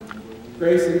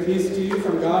Grace and peace to you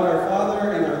from God our Father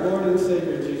and our Lord and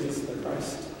Savior Jesus the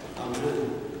Christ.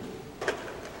 Amen.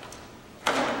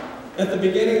 At the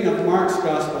beginning of Mark's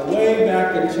Gospel, way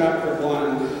back in chapter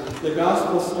 1, the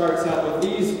Gospel starts out with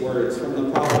these words from the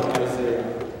prophet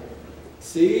Isaiah.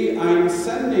 See, I am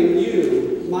sending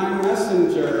you, my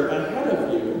messenger, ahead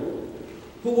of you,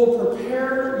 who will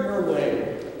prepare your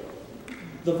way.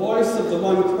 The voice of the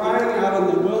one crying out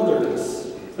in the wilderness,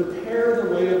 prepare the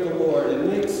way of the Lord and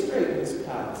make straight his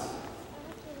paths.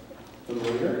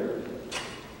 Familiar?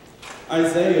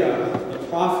 Isaiah, the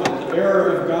prophet, the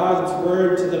bearer of God's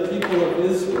word to the people of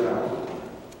Israel.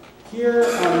 Here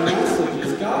are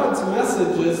messages, God's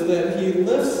messages that he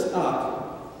lifts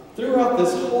up throughout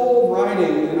this whole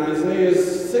writing in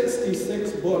Isaiah's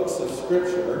 66 books of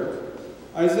Scripture.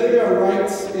 Isaiah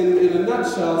writes in a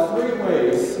nutshell 3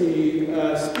 ways he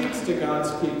speaks to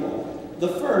God's people.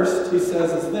 The first, he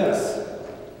says, is this: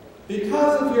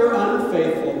 because of your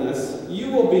unfaithfulness,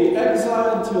 you will be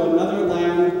exiled to another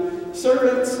land,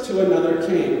 servants to another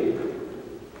king.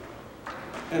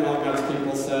 And all God's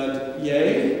people said,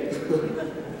 yea?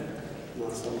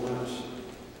 Not so much.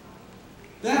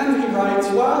 Then he writes,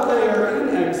 while they are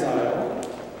in exile,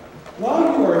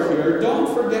 while you are here,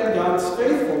 don't forget God's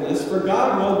faithfulness, for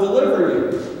God will deliver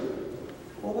you.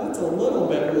 Well, that's a little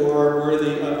bit more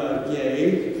worthy of a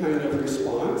yay kind of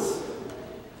response.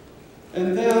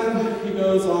 And then he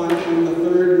goes on in the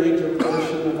third major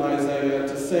portion of Isaiah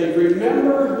to say,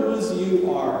 remember whose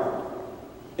you are.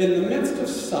 In the midst of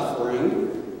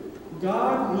suffering,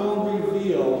 God will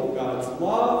reveal God's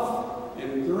love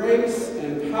and grace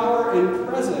and power and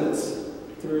presence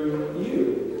through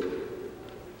you.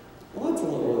 Well, that's a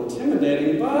little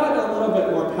intimidating, but a little bit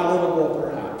more palatable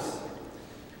perhaps.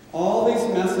 All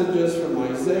these messages from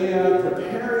Isaiah,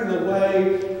 preparing the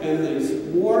way, and these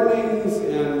warnings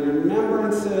and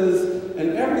remembrances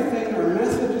and everything are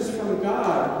messages from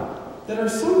God that are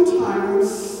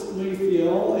sometimes, we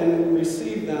feel and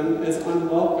receive them as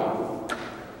unwelcome.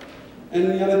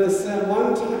 And yet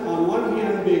on one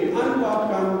hand being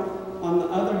unwelcome, on the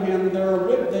other hand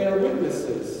they are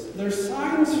witnesses. They're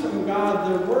signs from God,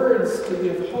 they're words to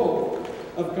give hope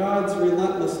of God's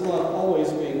relentless love always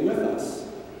being with us.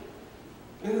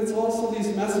 And it's also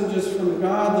these messages from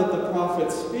God that the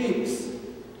prophet speaks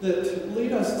that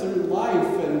lead us through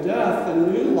life and death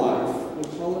and new life. We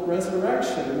call it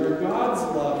resurrection, where God's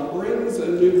love brings a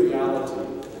new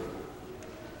reality.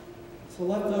 So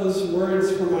let those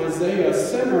words from Isaiah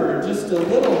simmer just a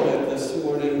little bit this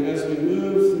morning as we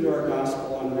move through our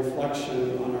gospel and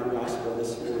reflection on our gospel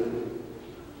this morning.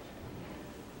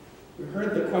 We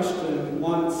heard the question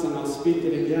once, and I'll speak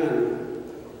it again.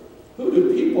 Who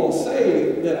do people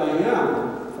say that I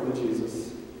am from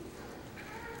Jesus?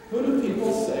 Who do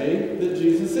people say that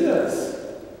Jesus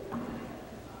is?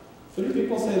 Who do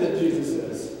people say that Jesus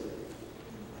is?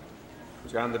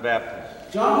 John the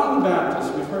Baptist. John the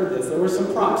Baptist. We've heard this. There were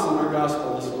some prompts in our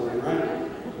gospel this morning, right?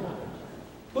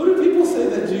 Who do people say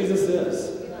that Jesus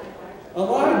is?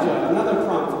 Elijah, another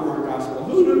prompt from our gospel.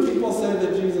 Who do people say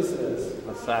that Jesus is?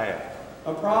 Messiah.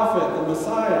 A prophet, the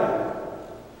Messiah.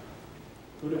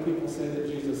 Who do people say that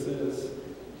Jesus is?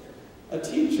 A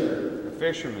teacher. A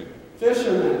fisherman.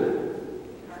 Fisherman.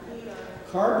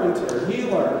 Carpenter.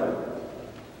 Healer.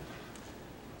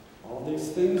 All these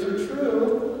things are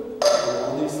true, and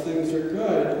all these things are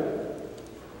good.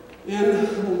 And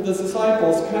the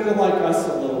disciples, kind of like us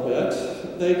a little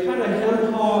bit, they kind of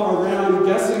hem-haw around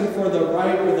guessing for the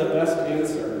right or the best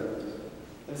answer.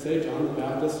 They say John the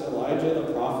Baptist, Elijah,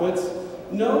 the prophets.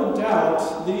 No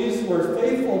doubt these were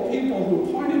faithful people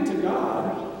who pointed to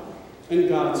God and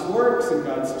God's works and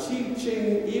God's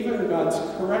teaching, even God's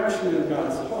correction and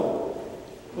God's hope.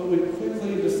 But we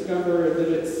quickly discover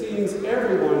that it seems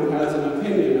everyone has an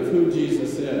opinion of who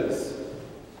Jesus is.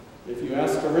 If you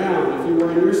ask around, if you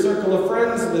were in your circle of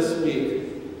friends this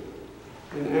week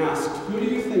and asked, who do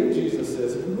you think Jesus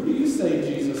is? Who do you say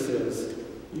Jesus is?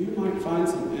 You might find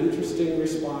some interesting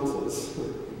responses,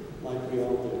 like we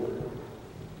all do.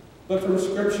 But from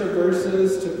scripture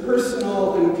verses to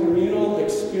personal and communal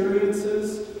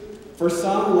experiences, for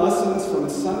some, lessons from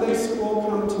Sunday school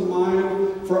come to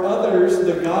mind. For others,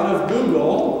 the God of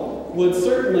Google would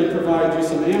certainly provide you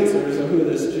some answers of who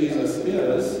this Jesus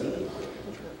is.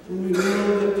 And we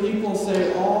know that people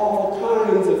say all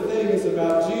kinds of things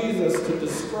about Jesus to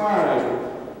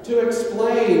describe, to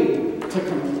explain, to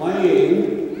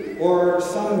complain, or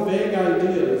some vague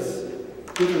ideas.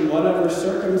 Given whatever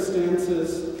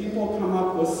circumstances, people come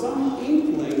up with some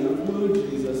inkling of who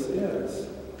Jesus is.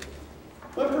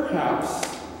 But perhaps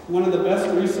one of the best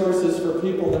resources for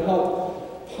people to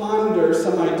help ponder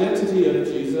some identity of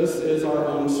Jesus is our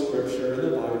own scripture.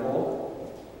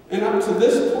 And up to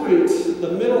this point,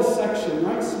 the middle section,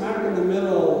 right smack in the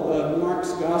middle of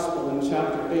Mark's Gospel in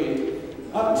chapter 8,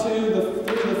 up to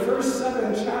through the first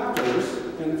 7 chapters,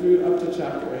 and through up to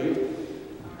chapter 8,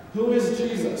 who is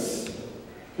Jesus?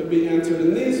 Could be answered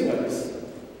in these ways.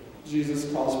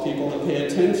 Jesus calls people to pay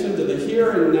attention to the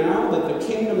here and now, that the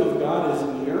kingdom of God is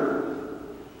near.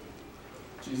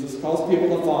 Jesus calls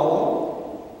people to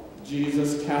follow.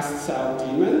 Jesus casts out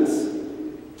demons.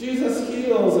 Jesus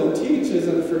heals and teaches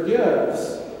and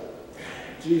forgives.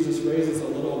 Jesus raises a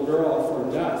little girl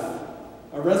from death.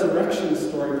 A resurrection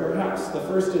story, perhaps the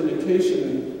first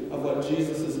indication of what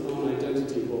Jesus' own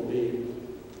identity will be.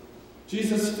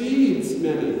 Jesus feeds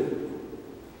many.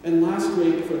 And last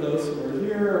week, for those who are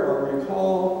here or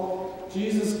recall,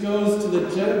 Jesus goes to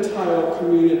the Gentile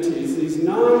communities, these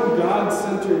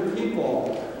non-God-centered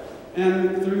people.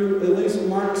 And through at least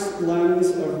Mark's lens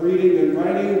of reading and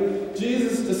writing,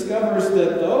 Jesus discovers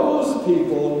that those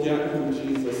people get who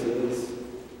Jesus is,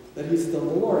 that he's the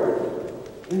Lord,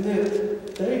 and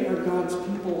that they are God's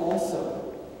people also.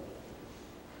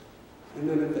 And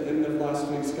then at the end of last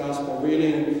week's gospel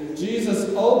reading, Jesus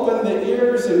opened the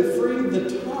ears and freed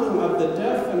the tongue of the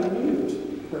deaf and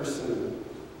mute person.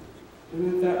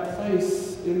 And at that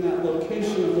place, in that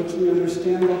location of which we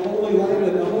understand the Holy Land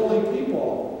and the holy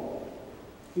people,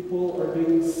 people are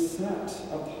being set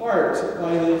apart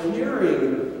by the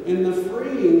hearing and the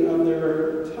freeing of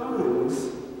their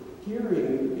tongues,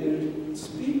 hearing and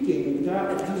speaking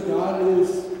that who God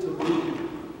is to be.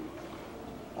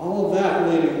 All of that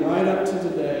leading right up to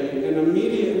today, and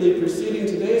immediately preceding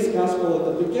today's gospel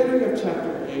at the beginning of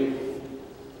chapter 8,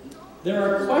 there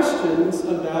are questions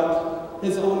about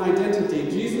his own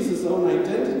identity, Jesus' own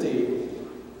identity.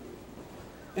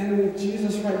 And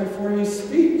Jesus, right before he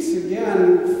speaks,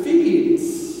 again,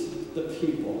 feeds the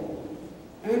people.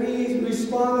 And he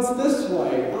responds this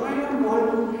way: I am one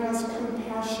who has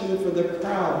compassion for the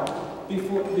crowd,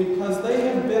 because they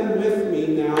have been with me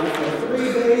now for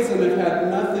 3 days and have had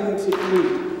nothing to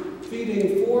eat,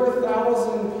 feeding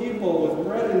 4,000 people with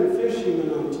bread and fish he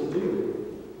went on to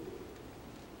do.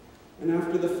 And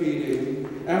after the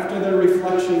feeding, after their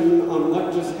reflection on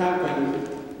what just happened,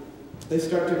 they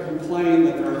start to complain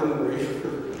that they're hungry.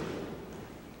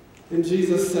 And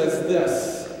Jesus says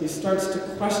this. He starts to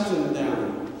question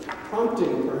them,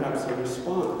 prompting perhaps a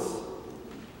response.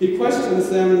 He questions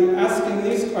them, asking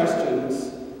these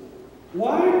questions.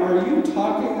 Why are you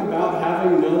talking about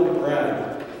having no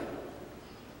bread?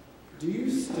 Do you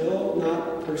still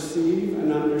not perceive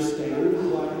and understand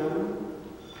who I am?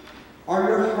 Are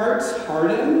your hearts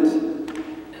hardened?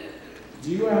 Do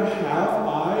you have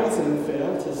eyes and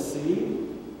fail to see?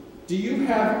 Do you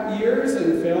have ears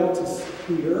and fail to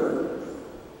hear?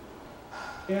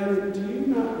 And do you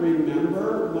not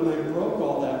remember when I broke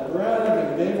all that bread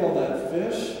and gave all that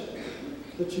fish,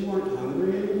 that you weren't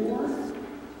hungry anymore?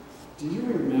 Do you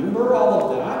remember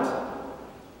all of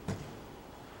that?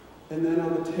 And then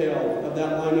on the tail of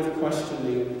that line of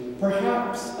questioning,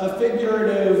 perhaps a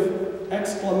figurative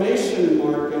exclamation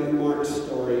mark in Mark's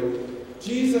story,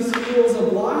 Jesus heals a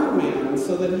blind man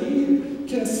so that he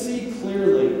can see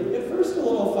clearly. At first a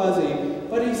little fuzzy,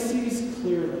 but he sees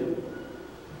clearly.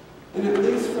 And at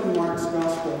least from Mark's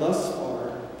gospel thus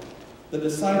far, the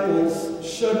disciples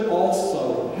should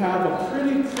also have a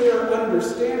pretty clear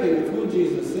understanding of who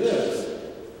Jesus is.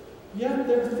 Yet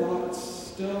their thoughts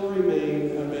still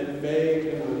remain a bit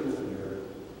vague and unclear.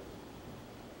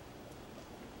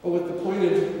 But with the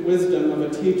pointed wisdom of a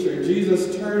teacher,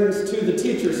 Jesus turns to the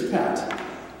teacher's pet.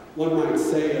 One might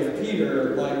say of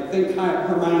Peter, like, think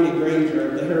Hermione Granger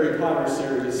of the Harry Potter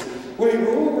series, where he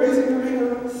raising her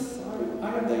hands, I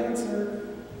have the answer,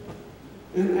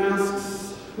 and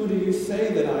asks, who do you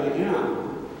say that I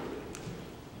am?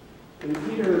 And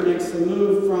Peter makes the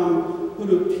move from, who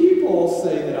do people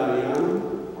say that I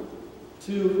am,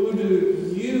 to who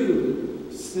do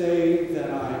you say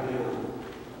that I am?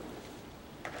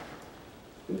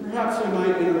 And perhaps we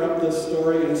might interrupt this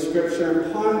story in Scripture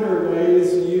and ponder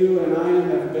ways you and I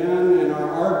have been and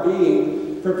are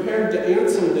being prepared to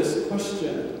answer this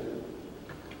question.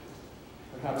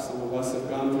 Perhaps some of us have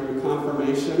gone through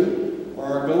confirmation or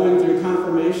are going through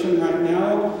confirmation right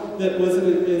now that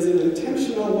is an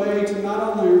intentional way to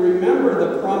not only remember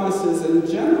the promises in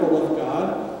general of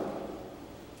God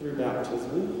through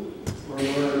baptism, where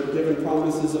we're given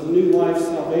promises of new life,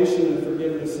 salvation, and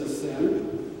forgiveness of sin,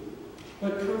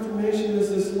 but confirmation is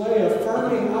this way of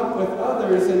firming up with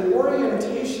others an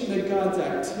orientation to God's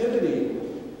activity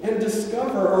and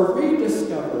discover or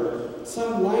rediscover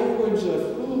some language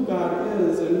of who God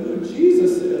is and who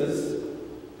Jesus is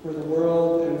for the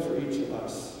world and for each of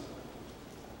us.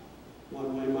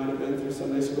 One way might have been through through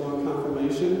Sunday school and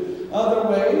confirmation. Other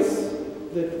ways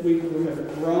that we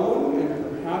have grown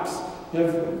and perhaps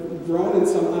have grown in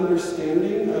some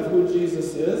understanding of who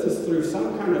Jesus is through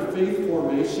some kind of faith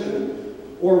formation,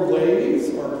 or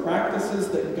ways or practices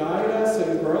that guide us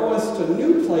and grow us to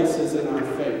new places in our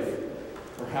faith.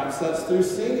 Perhaps that's through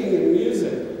singing and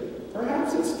music.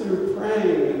 Perhaps it's through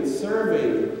praying and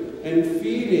serving and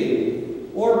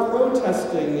feeding, or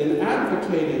protesting and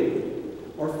advocating,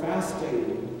 or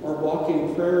fasting, or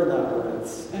walking prayer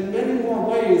labyrinths, and many more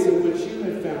ways in which you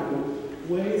have found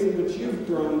ways in which you've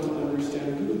grown to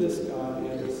understand who this God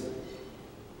is.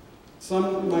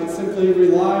 Some might simply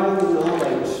rely on the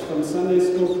knowledge from Sunday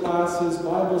school classes,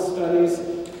 Bible studies,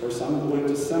 or some who went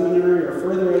to seminary or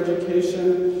further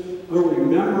education, where we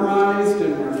memorized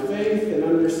and our faith and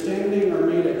understanding are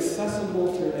made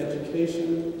accessible through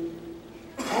education.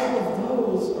 All of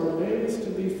those are ways to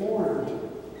be formed.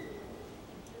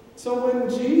 So when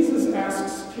Jesus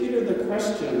asks Peter the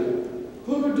question,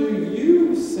 "Who do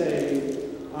you say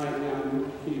I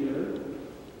am, Peter?"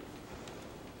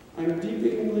 I'm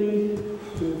deeply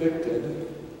convicted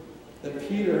that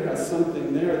Peter has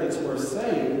something there that's worth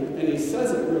saying, and he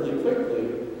says it really quickly.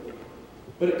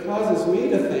 But it causes me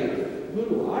to think, who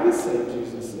do I say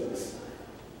Jesus is?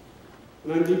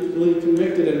 And I'm deeply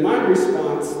convicted in my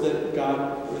response that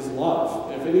God is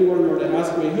love. If anyone were to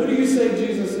ask me, who do you say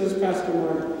Jesus is, Pastor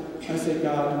Marc? I say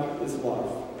God is love.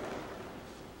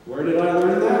 Where did I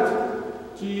learn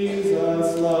that?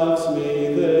 Jesus loves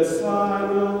me, this I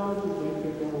know. We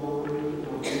could go on and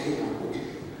on and on.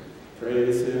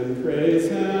 Praise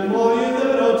him, all you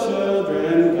little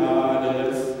children, God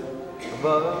is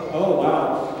above. Oh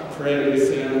wow. Praise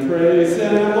him,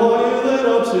 all you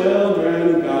little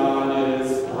children, God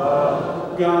is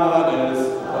love. God is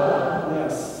love.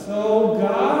 Yes, so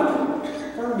God,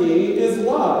 for me, is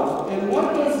love. And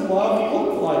what does love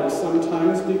look like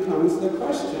sometimes becomes the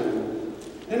question.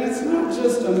 And it's not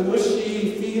just a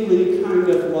mushy, feely kind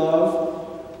of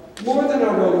love, more than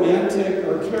a romantic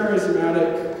or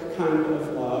charismatic kind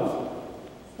of love,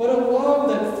 but a love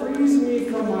that frees me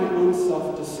from my own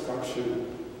self-destruction.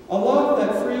 A love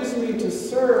that frees me to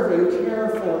serve and care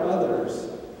for others.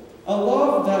 A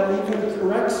love that even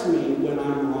corrects me when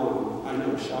I'm wrong. I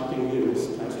know, shocking news,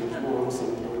 Pastor's wrong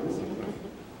sometimes.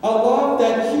 A love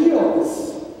that heals.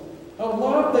 A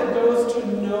love that goes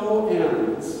to no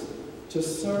ends to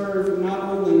serve not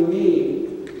only me,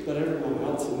 but everyone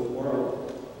else in the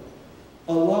world.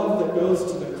 A love that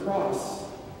goes to the cross,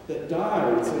 that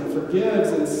dies and forgives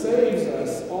and saves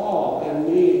us all, and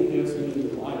me and gives me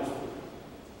new life.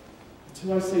 That's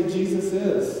who I say Jesus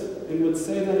is, and would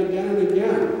say that again and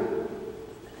again.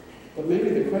 But maybe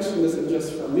the question isn't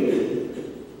just for me. The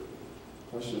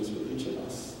question is for each of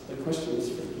us. The question is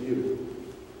for you.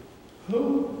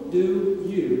 Who do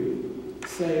you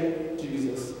say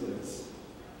Jesus is?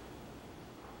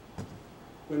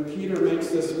 When Peter makes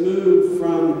this move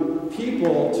from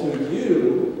people to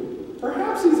you,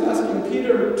 perhaps he's asking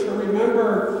Peter to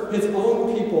remember his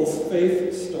own people's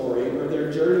faith story, or their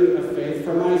journey of faith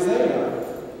from Isaiah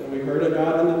that we heard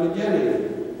about in the beginning,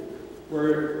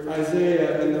 where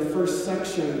Isaiah in the first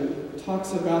section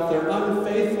talks about their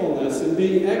unfaithfulness and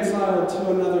being exiled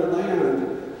to another land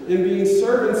and being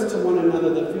servants to one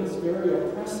another that feels very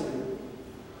oppressive.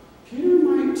 Peter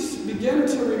might begin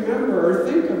to remember or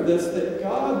think of this, that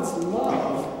God's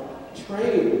love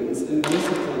trains and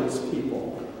disciplines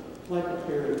people like a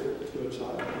parent to a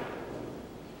child.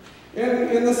 And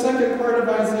in the second part of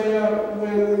Isaiah,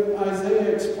 when Isaiah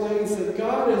explains that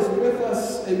God is with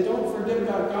us, and don't forget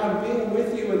about God being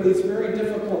with you in these very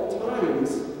difficult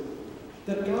times,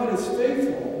 that God is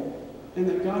faithful and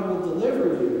that God will deliver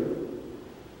you.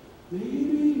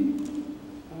 Maybe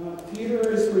Peter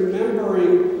is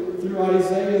remembering through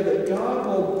Isaiah that God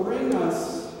will bring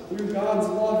us, through God's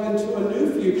love, into a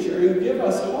new future and give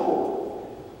us hope.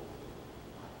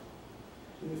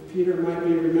 And if Peter might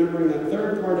be remembering that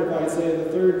third part of Isaiah,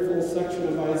 the third full section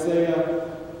of Isaiah,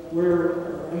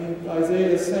 where Isaiah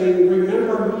is saying,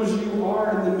 remember whose you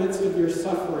are in the midst of your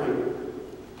suffering.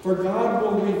 For God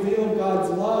will reveal God's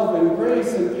love and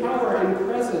grace and power and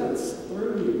presence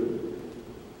through you.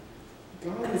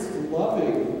 God is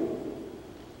loving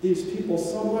these people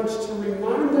so much to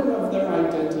remind them of their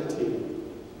identity,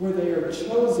 where they are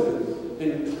chosen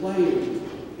and claimed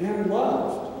and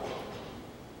loved.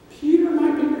 Peter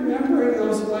might be remembering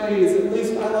those ways. At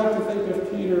least I like to think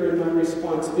of Peter in my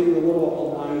response being a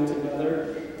little aligned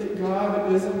together, that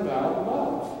God is about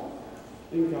love.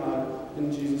 And God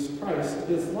in Jesus Christ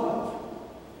is love.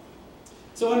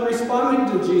 So in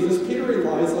responding to Jesus, Peter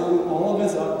relies on all of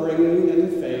his upbringing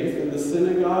in faith in the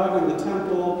synagogue and the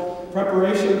temple,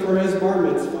 preparation for his bar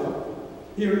mitzvah.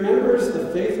 He remembers the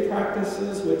faith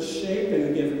practices which shape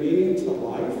and give meaning to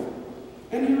life.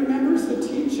 And he remembers the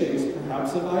teachings,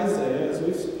 perhaps, of Isaiah, as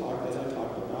I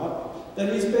talked about,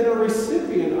 that he's been a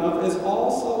recipient of, as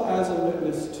also as a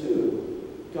witness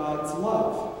to God's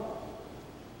love.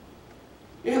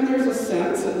 And there's a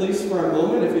sense, at least for a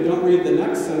moment, if you don't read the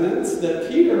next sentence, that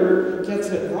Peter gets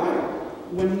it right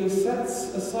when he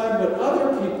sets aside what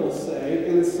other people say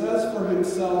and says for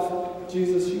himself,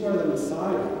 Jesus, you are the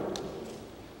Messiah.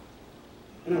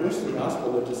 And I wish the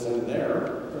gospel would just end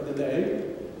there for the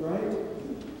day, right?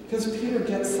 Because Peter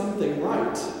gets something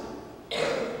right.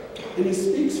 And he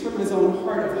speaks from his own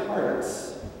heart of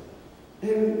hearts.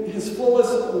 And his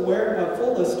fullest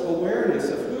awareness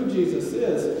of who Jesus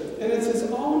is. And it's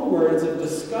his own words of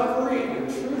discovery and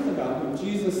truth about who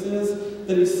Jesus is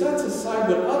that he sets aside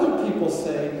what other people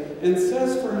say and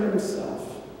says for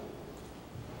himself,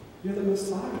 you're the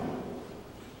Messiah.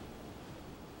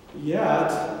 Yet,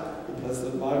 because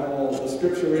the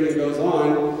scripture reading goes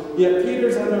on, yet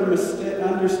Peter's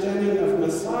understanding of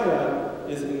Messiah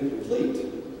is incomplete.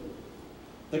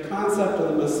 The concept of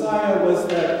the Messiah was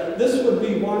that this would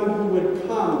be one who would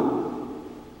come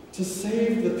to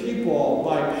save the people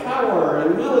by power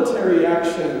and military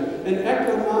action and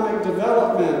economic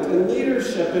development and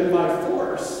leadership and by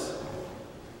force.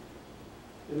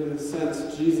 And in a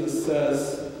sense, Jesus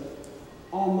says,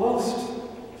 almost,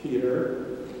 Peter,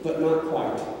 but not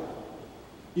quite.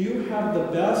 You have the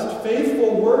best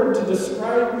faithful word to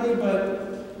describe me,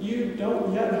 but you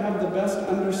don't yet have the best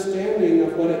understanding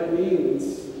of what it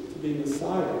means to be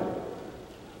Messiah.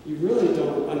 You really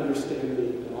don't understand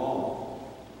me at all.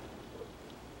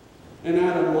 And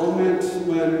at a moment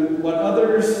when what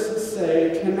others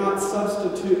say cannot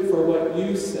substitute for what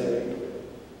you say,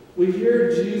 we hear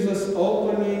Jesus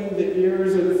opening the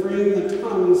ears and freeing the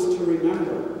tongues to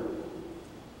remember.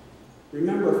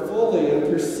 Remember fully and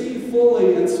perceive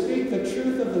fully and speak the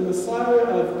truth of the Messiah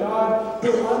of God,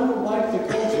 who, unlike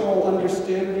the cultural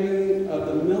understanding of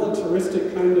the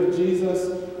militaristic kind of Jesus,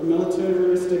 or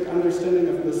militaristic understanding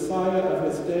of Messiah of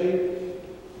his day,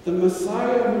 the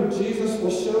Messiah who Jesus will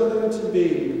show them to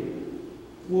be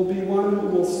will be one who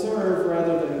will serve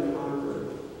rather than conquer,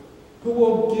 who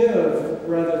will give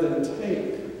rather than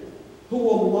take, who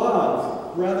will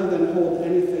love rather than hold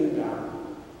anything back.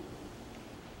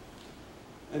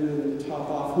 And then to top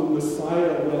off who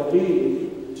Messiah will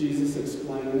be, Jesus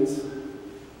explains,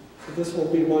 that this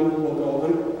will be one who will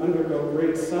undergo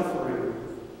great suffering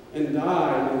and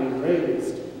die and be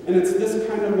raised. And it's this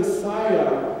kind of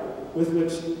Messiah with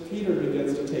which Peter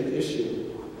begins to take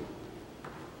issue.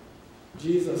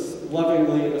 Jesus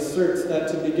lovingly asserts that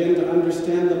to begin to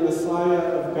understand the Messiah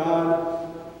of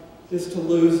God is to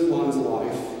lose one's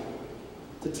life,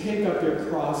 to take up your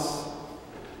cross,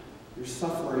 your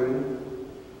suffering,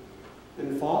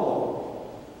 and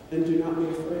follow, and do not be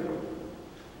afraid.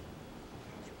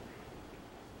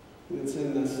 And it's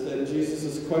in this that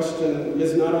Jesus' question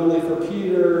is not only for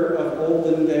Peter of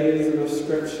olden days and of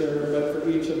Scripture, but for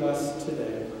each of us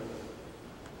today.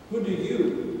 Who do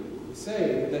you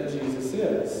say that Jesus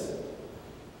is?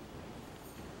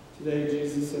 Today,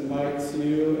 Jesus invites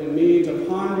you and me to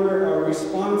ponder our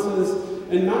responses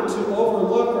and not to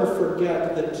overlook or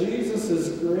forget that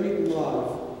Jesus' great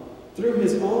love, through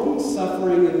his own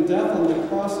suffering and death on the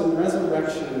cross and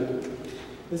resurrection,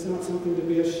 is not something to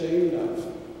be ashamed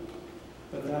of,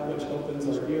 but that which opens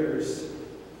our ears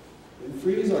and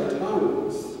frees our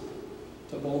tongues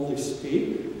to boldly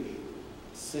speak,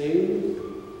 sing,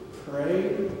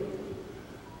 pray,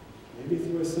 maybe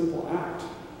through a simple act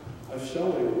of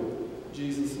showing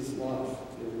Jesus' love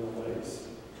in real ways.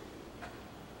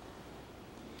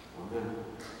 Amen.